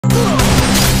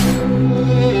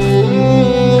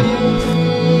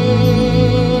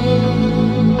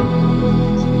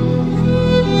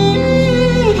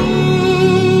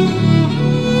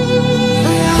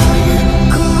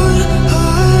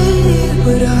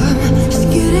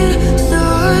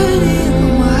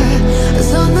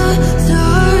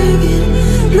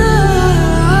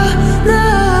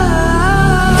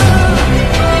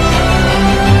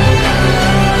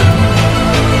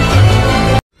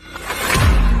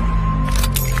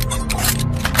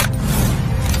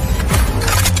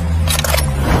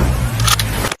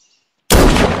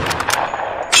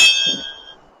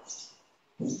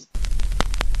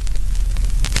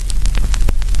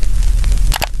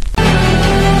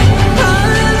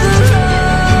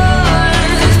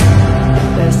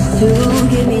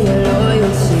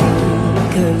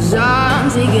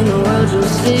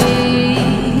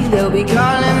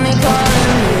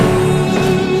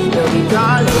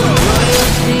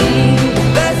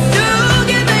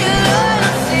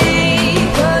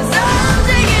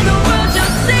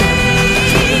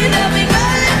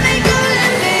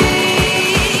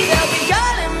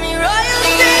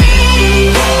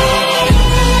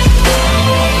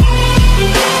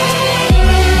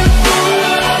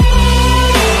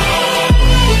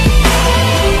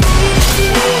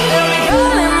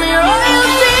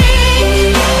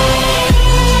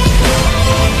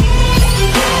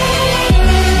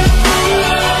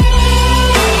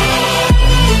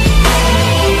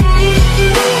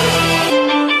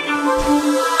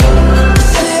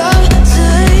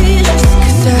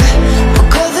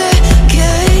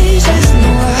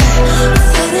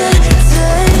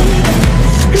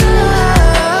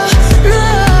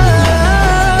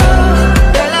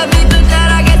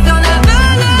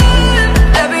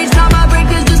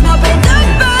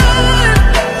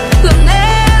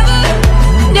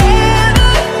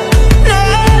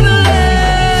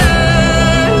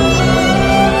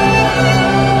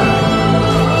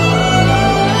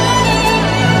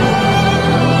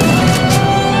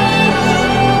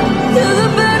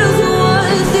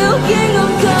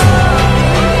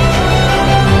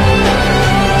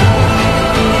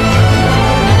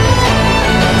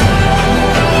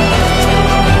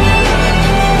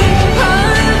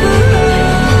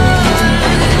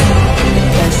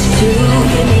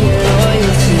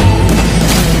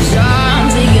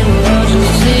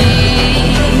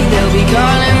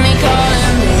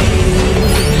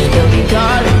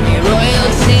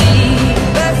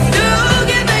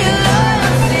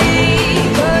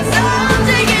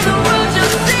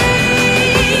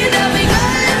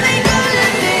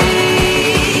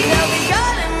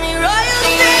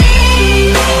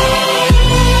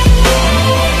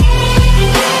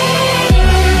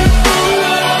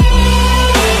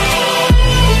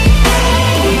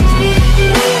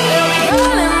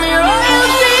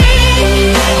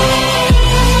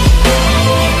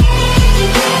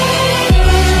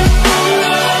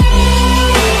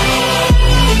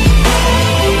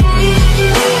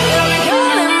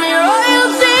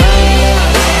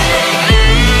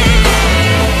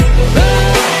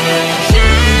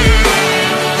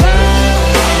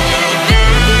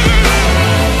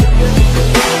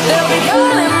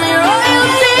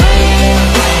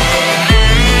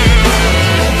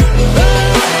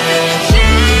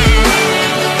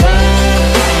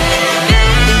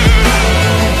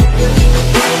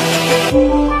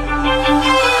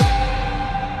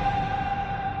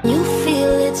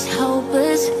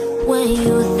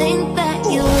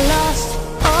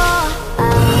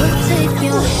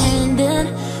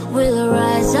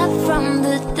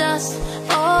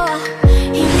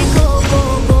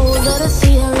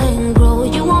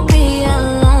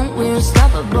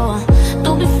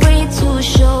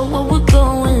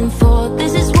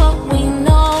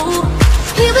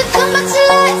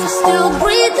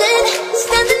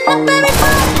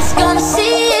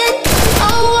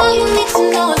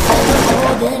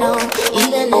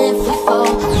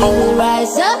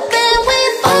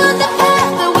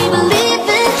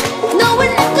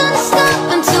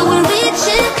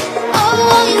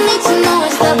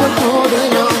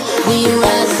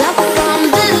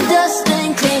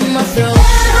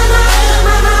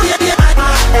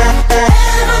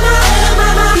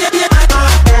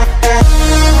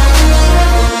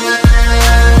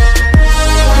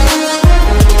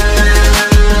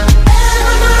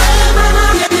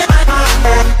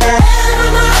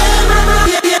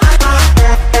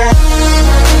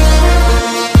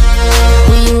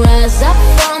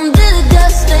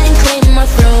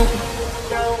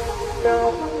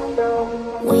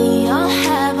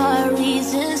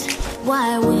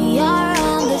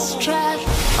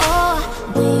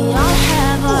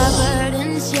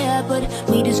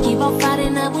Just keep on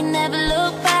fighting and we never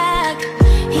look back.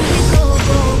 Here we go,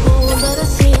 go, go, let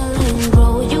us heal and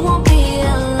grow. You won't be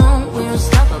alone, we're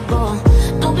unstoppable.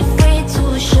 Don't be afraid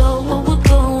to show what we're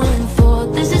going for.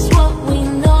 This is what we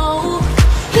know.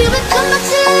 Here we come, my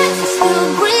tears, still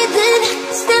breathing.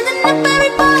 Standing up,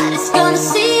 everybody's gonna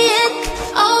see it.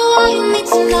 Oh, all you need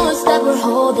to know is that we're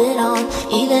holding on.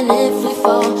 Even if we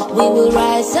fall, we will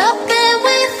rise up and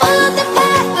we follow the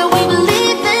path that we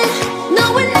believe in.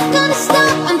 No, we're not gonna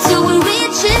stop until we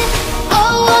reach it.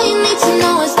 Oh, all you need to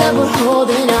know is that we're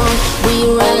holding on. We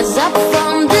rise up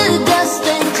from the dust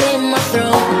and claim our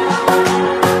throne.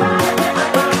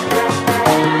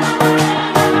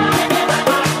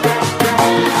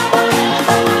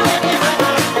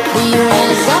 We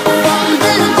rise up from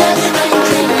the dust and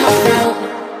claim our throne.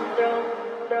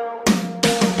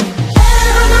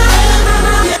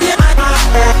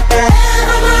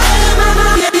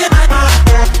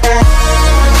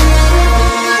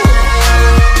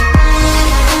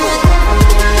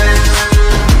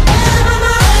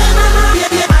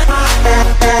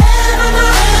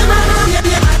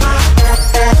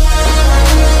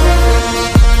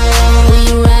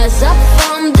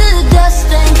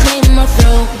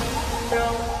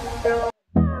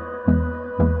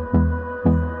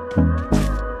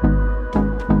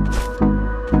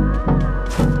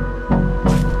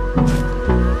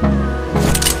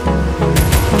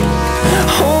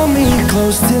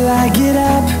 Till I get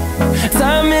up,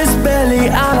 time is barely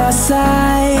on our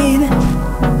side.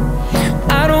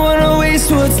 I don't wanna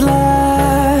waste what's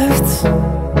left.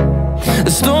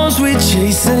 The storms we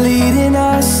chase are leading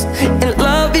us, and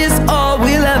love is all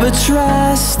we'll ever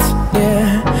trust.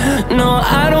 Yeah, no,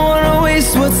 I don't wanna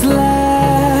waste what's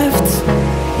left.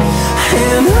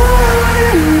 And on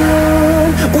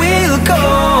we'll go,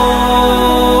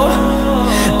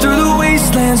 through the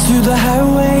wastelands, through the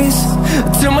highways,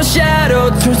 till my shadow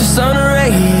turns to sun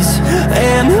rays.